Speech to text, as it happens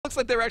looks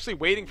like they're actually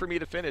waiting for me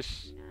to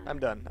finish. I'm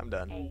done. I'm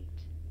done. 8,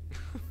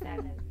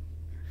 7,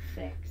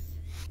 6,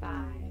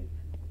 5,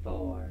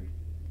 4,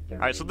 3.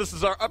 Alright, so this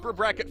is our upper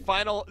bracket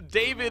final.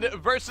 David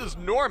versus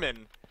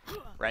Norman.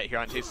 Right here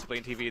on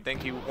TastySpleen TV.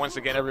 Thank you once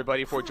again,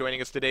 everybody, for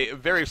joining us today. A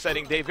very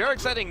exciting day, very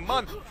exciting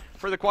month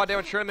for the Quad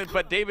Damage Tournament,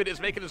 but David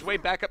is making his way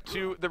back up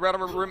to the Red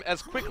Armor room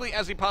as quickly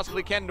as he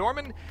possibly can.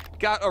 Norman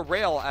got a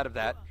rail out of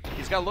that.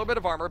 He's got a little bit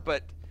of armor,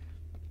 but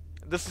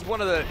this is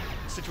one of the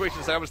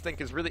situations that I always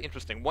think is really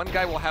interesting. One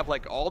guy will have,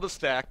 like, all the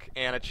stack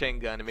and a chain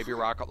gun and maybe a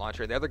rocket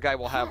launcher. The other guy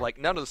will have, like,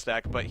 none of the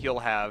stack, but he'll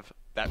have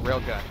that rail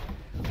gun.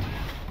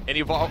 And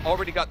you've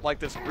already got, like,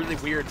 this really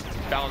weird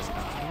balance.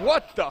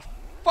 What the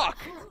fuck?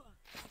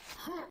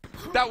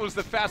 That was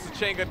the fastest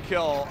chain gun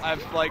kill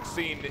I've, like,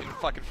 seen in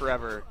fucking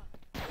forever.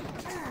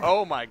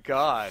 Oh my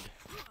god.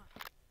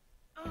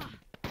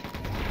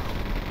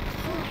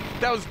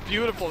 That was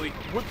beautiful. He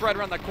whipped right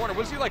around that corner.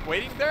 Was he, like,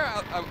 waiting there?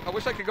 I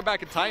wish I could go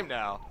back in time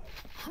now.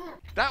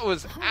 That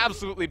was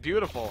absolutely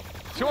beautiful.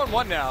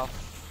 2-on-1 now.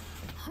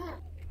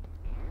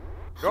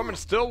 Norman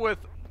still with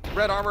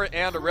red armor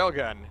and a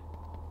railgun.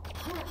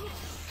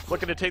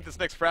 Looking to take this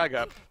next frag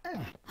up.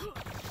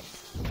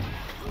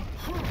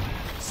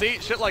 See?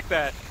 Shit like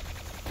that.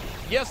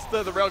 Yes,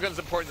 the railgun's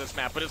important in this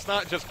map, but it's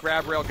not just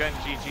grab railgun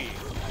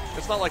GG.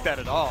 It's not like that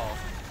at all.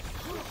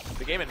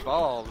 The game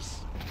involves...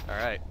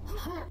 Alright.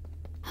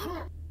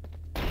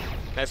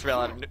 Nice rail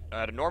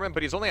out of Norman,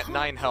 but he's only at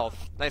 9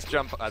 health. Nice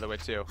jump, by the way,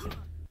 too.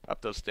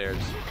 Up those stairs.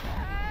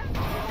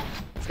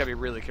 He's gotta be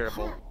really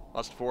careful.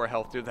 Lost 4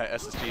 health due to that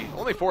SSG.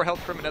 Only 4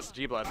 health from an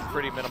SSG blast. It's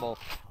pretty minimal.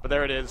 But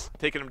there it is.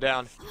 Taking him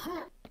down.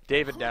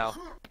 David now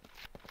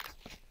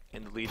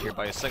in the lead here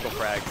by a single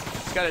frag.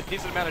 He's got a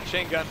decent amount of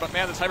chain gun, but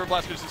man, this Hyper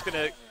Blaster is just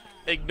gonna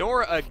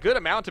ignore a good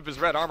amount of his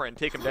red armor and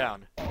take him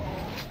down.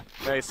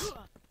 Nice.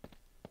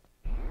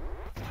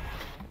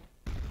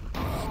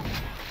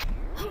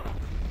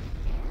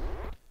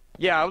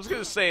 Yeah, I was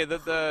gonna say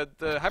that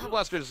the Hyper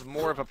Blaster is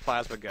more of a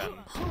plasma gun.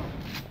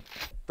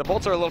 The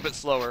bolts are a little bit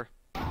slower,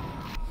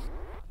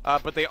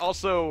 but they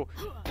also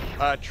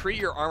treat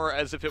your armor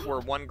as if it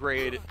were 1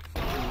 grade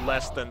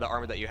less than the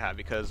armor that you have,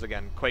 because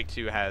again, Quake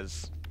 2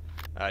 has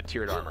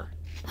tiered armor.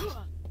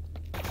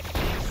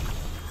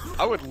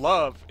 I would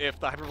love if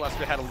the Hyper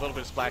Blaster had a little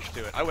bit of splash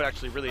to it. I would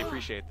actually really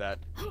appreciate that.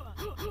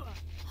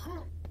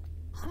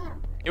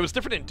 It was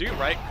different in Doom,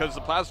 right? Because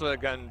the plasma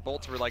gun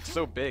bolts were like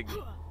so big.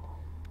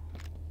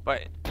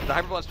 But the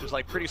Hyper Blaster is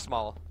like pretty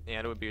small,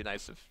 and it would be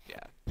nice if,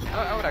 yeah.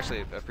 I would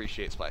actually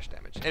appreciate splash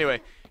damage. Anyway,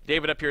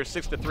 David up here,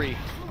 6-3.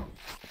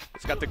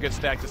 He's got the good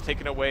stack, just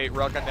taking away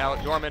railgun now.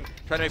 Norman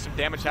trying to make some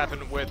damage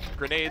happen with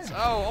grenades.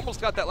 Oh,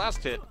 almost got that last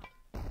hit.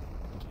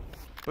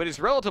 But he's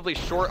relatively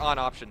short on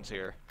options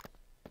here.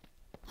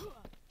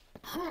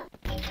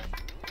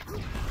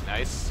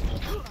 Nice.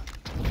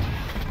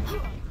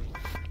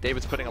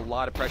 David's putting a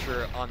lot of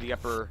pressure on the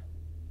upper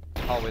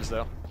hallways,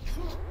 though.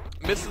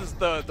 Misses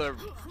the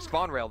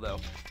spawn rail, though.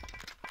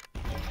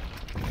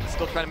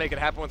 Still trying to make it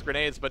happen with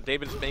grenades, but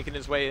David's making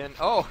his way in.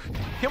 Oh,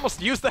 he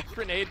almost used that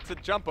grenade to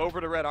jump over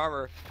to red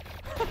armor.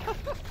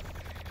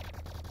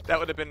 That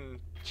would have been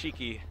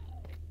cheeky.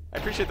 I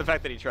appreciate the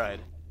fact that he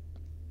tried.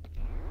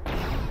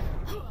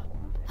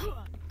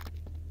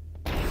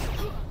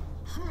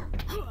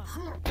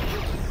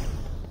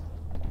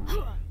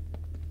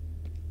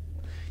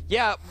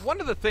 Yeah, one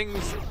of the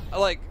things,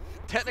 like,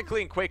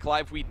 technically in Quake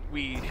Live,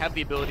 we have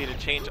the ability to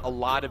change a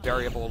lot of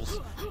variables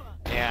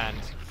and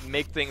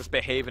make things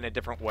behave in a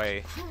different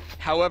way.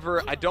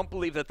 However, I don't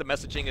believe that the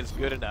messaging is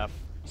good enough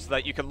so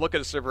that you can look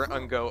at a server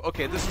and go,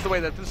 okay, this is the way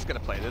that this is going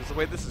to play, this is the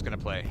way this is going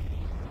to play.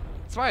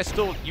 That's why I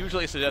still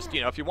usually suggest,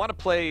 you know, if you want to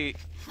play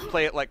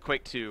it like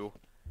Quake 2,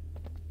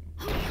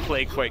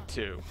 play Quake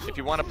 2. If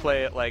you want to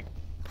play it like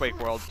Quake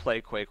World,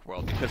 play Quake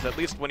World, because at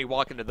least when you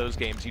walk into those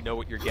games, you know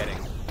what you're getting.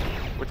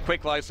 With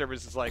Quake Live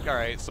servers, it's like,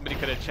 alright, somebody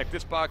could have checked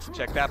this box and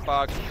checked that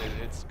box,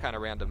 and it's kind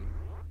of random.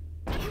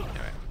 Anyway,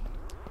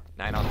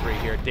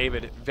 9-on-3 here.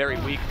 David, very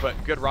weak, but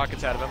good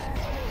rockets out of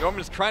him.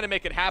 Norman's trying to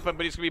make it happen,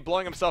 but he's going to be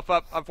blowing himself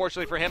up.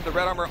 Unfortunately for him, the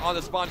red armor on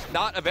the spawn's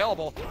not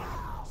available.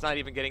 It's not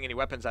even getting any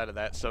weapons out of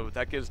that, so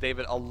that gives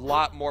David a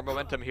lot more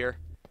momentum here.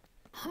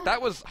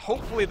 That was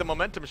hopefully the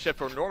momentum shift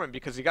for Norman,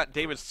 because he got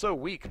David so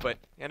weak, but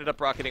he ended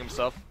up rocketing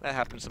himself. That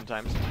happens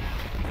sometimes.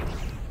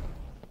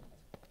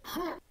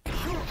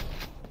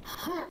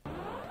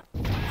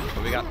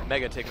 But we got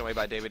Mega taken away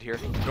by David here.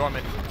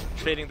 Norman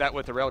trading that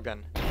with the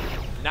railgun.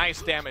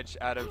 Nice damage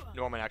out of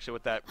Norman, actually,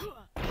 with that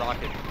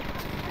rocket.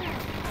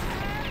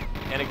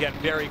 And again,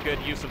 very good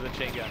use of the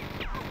chain gun.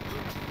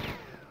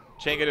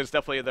 Chain gun is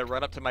definitely the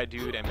run up to my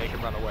dude and make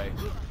him run away.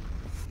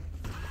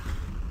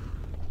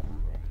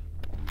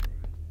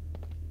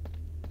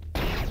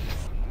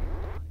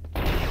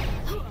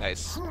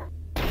 Nice.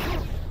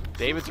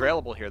 David's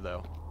railable here,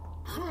 though.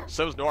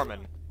 So's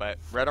Norman, but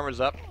red armor's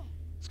up.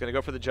 He's gonna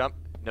go for the jump.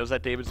 Knows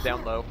that David's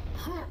down low.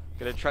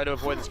 Gonna try to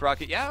avoid this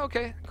rocket. Yeah,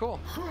 okay, cool.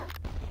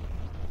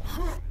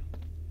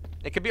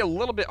 It can be a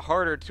little bit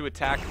harder to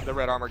attack the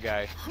red armor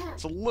guy.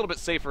 It's a little bit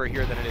safer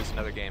here than it is in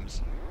other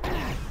games.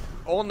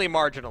 Only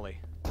marginally.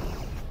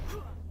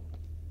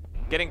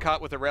 Getting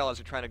caught with a rail as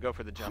you're trying to go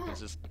for the jump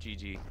is just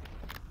GG.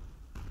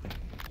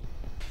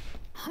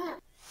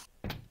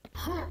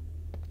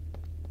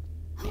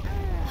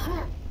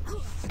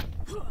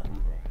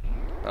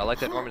 But I like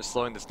that Norman's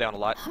slowing this down a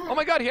lot. Oh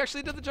my god, he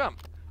actually did the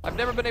jump! I've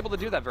never been able to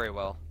do that very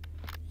well.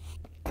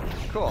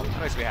 Cool, that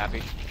makes me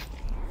happy.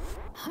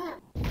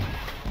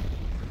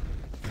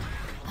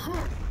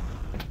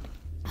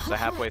 So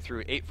halfway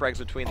through, 8 frags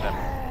between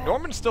them.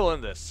 Norman's still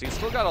in this. He's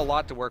still got a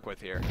lot to work with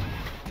here.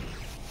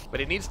 But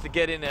he needs to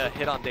get in a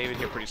hit on David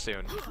here pretty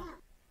soon.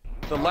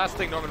 The last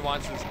thing Norman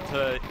wants is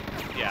to,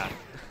 yeah,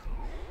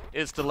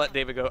 is to let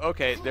David go,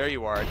 okay, there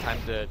you are, time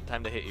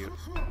to hit you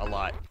a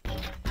lot.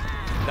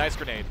 Nice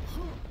grenade.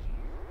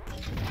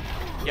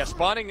 Yeah,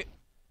 spawning,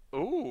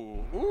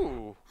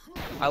 ooh.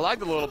 I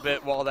lagged a little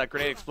bit while that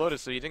grenade exploded,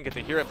 so you didn't get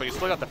to hear it, but you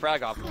still got the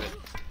frag off of it.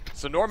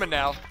 So Norman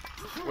now,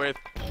 with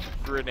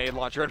grenade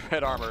launcher and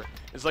red armor,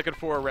 is looking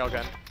for a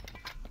railgun.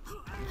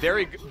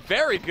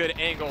 Very good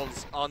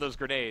angles on those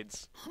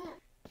grenades.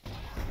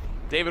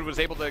 David was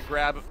able to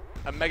grab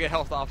a mega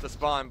health off the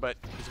spawn, but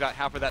he's got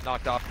half of that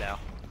knocked off now.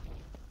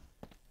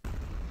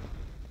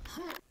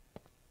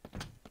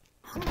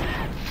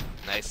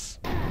 Nice.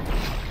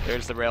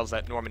 There's the rails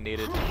that Norman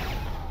needed.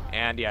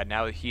 And yeah,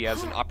 now he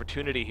has an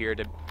opportunity here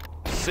to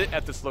sit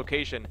at this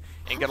location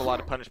and get a lot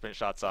of punishment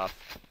shots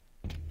off.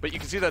 But you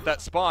can see that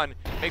that spawn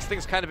makes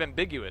things kind of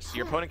ambiguous.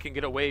 Your opponent can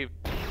get away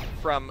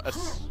from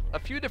a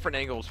few different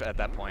angles at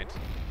that point.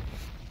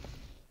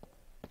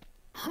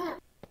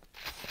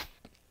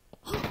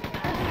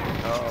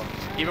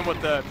 Oh, even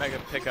with the mega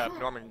pickup,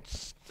 Norman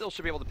still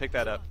should be able to pick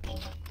that up.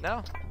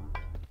 No?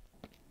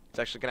 It's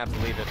actually going to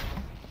have to leave it.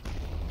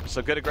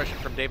 So good aggression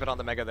from David on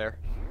the mega there.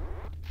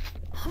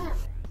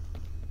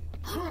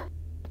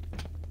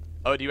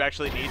 Oh, do you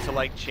actually need to,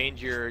 like,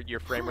 change your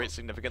frame rate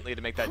significantly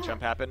to make that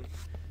jump happen?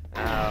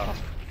 Oh.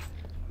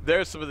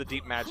 There's some of the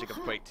deep magic of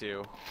Quake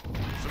 2.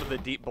 Some of the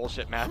deep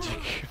bullshit magic.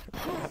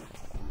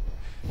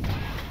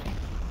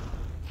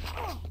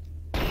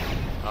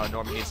 Oh,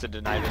 Norman needs to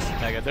deny this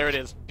mega. There it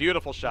is.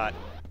 Beautiful shot.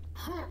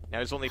 Now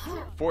he's only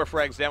 4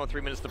 frags down with 3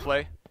 minutes to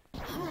play.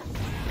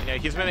 You know,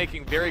 he's been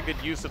making very good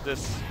use of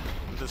this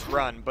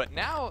run, but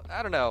now,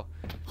 I don't know.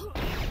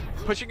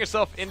 Pushing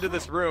yourself into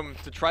this room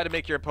to try to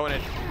make your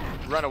opponent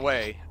run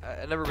away.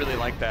 I never really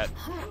liked that.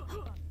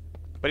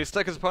 But he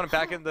stuck his opponent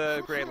back in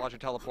the grenade launcher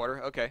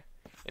teleporter. Okay.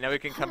 And now he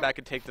can come back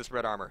and take this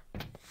red armor.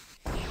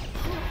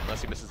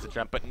 Unless he misses the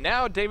jump. But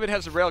now David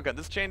has a railgun.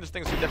 This changes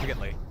things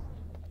significantly.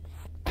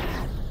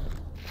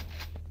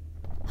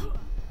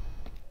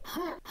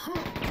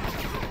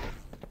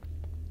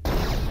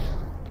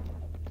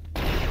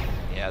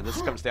 Yeah, this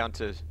comes down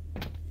to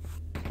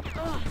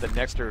the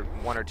next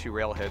 1 or 2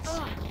 rail hits.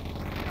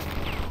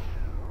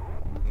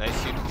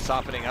 Nice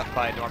softening up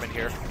by Norman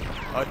here.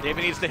 Oh,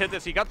 David needs to hit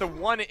this. He got the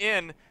 1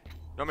 in.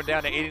 Norman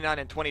down to 89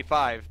 and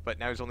 25, but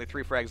now he's only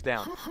 3 frags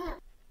down.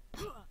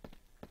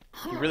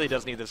 He really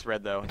does need this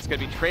red, though. It's going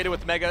to be traded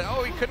with Mega.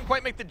 Oh, he couldn't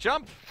quite make the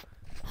jump.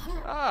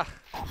 Ah.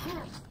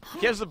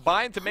 He has the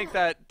bind to make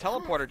that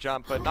teleporter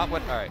jump, but not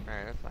what... Alright,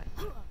 that's fine.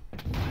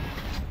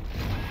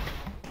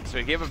 So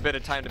he gave him a bit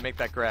of time to make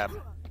that grab.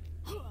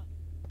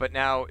 But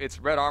now it's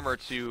red armor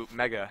to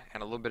Mega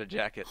and a little bit of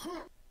jacket.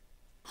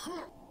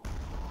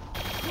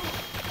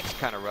 It's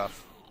kind of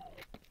rough.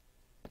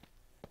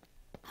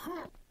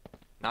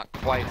 Not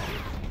quite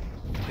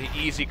the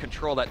easy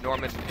control that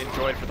Norman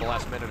enjoyed for the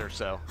last minute or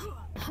so.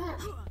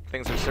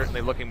 Things are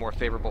certainly looking more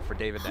favorable for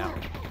David now.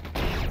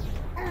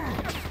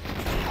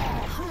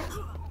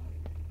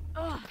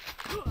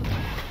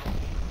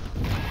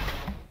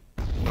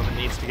 Norman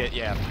needs to get,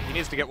 yeah, he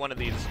needs to get one of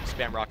these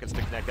spam rockets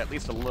to connect at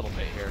least a little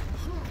bit here.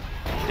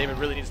 David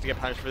really needs to get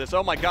punished for this.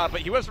 Oh my god,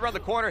 but he whips around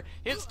the corner.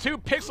 Hits 2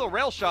 pixel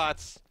rail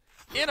shots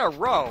in a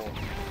row.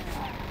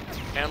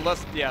 And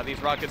unless, yeah, these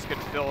rockets can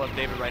fill up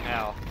David right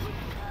now.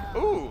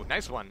 Ooh,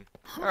 nice one.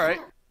 Alright.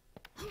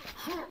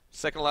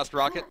 Second to last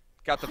rocket.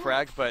 Got the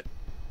frag, but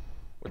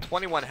with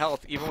 21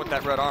 health, even with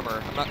that red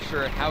armor, I'm not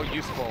sure how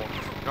useful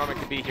Norman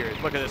can be here.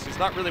 Look at this. He's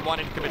not really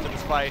wanting to commit to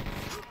this fight.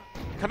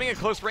 Coming in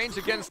close range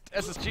against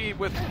SSG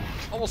with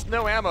almost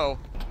no ammo.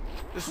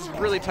 This is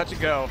really touch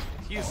and go.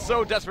 He's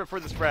so desperate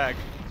for this frag.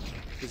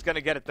 He's going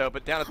to get it, though,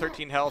 but down to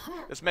 13 health.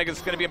 This Mega's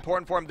going to be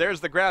important for him. There's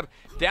the grab.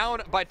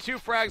 Down by 2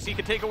 frags. He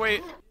can take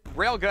away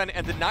Railgun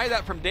and deny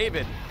that from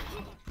David.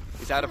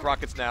 He's out of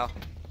rockets now.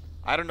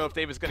 I don't know if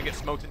David's going to get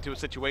smoked into a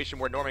situation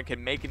where Norman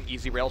can make an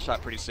easy rail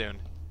shot pretty soon.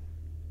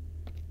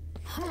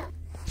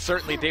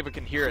 Certainly David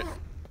can hear it.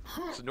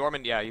 So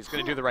Norman, yeah, he's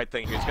going to do the right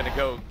thing here. He's going to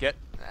go get...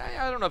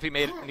 I don't know if he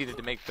needed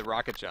to make the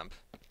rocket jump.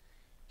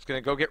 He's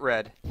going to go get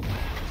red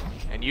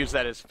and use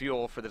that as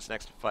fuel for this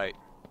next fight.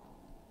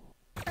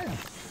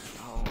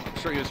 Oh, I'm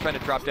sure he was trying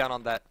to drop down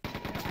on that.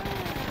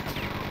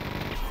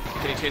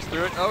 Can he chase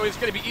through it? Oh, he's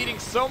going to be eating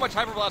so much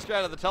Hyper Blaster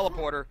out of the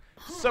teleporter.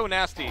 So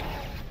nasty.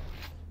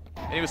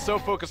 And he was so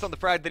focused on the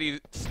frag that he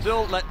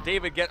still let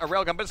David get a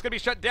railgun, but it's going to be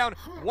shut down.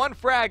 1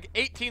 frag,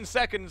 18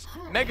 seconds.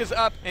 Mega's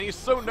up, and he's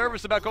so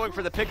nervous about going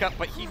for the pickup,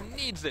 but he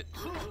needs it.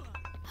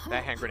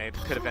 That hand grenade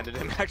could have ended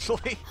him,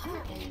 actually.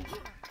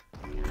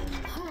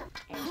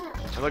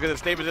 And look at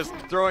this, David just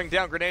throwing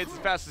down grenades as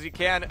fast as he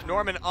can.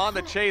 Norman on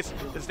the chase.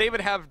 Does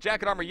David have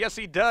jacket armor? Yes,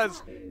 he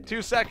does.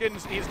 2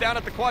 seconds. He's down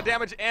at the quad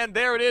damage, and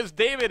there it is.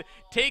 David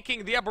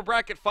taking the upper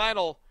bracket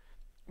final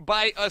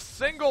by a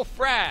single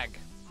frag.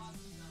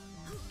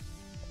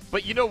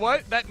 But you know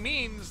what? That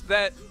means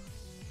that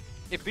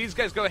if these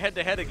guys go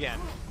head-to-head again,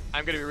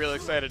 I'm going to be really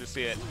excited to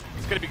see it.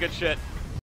 It's going to be good shit.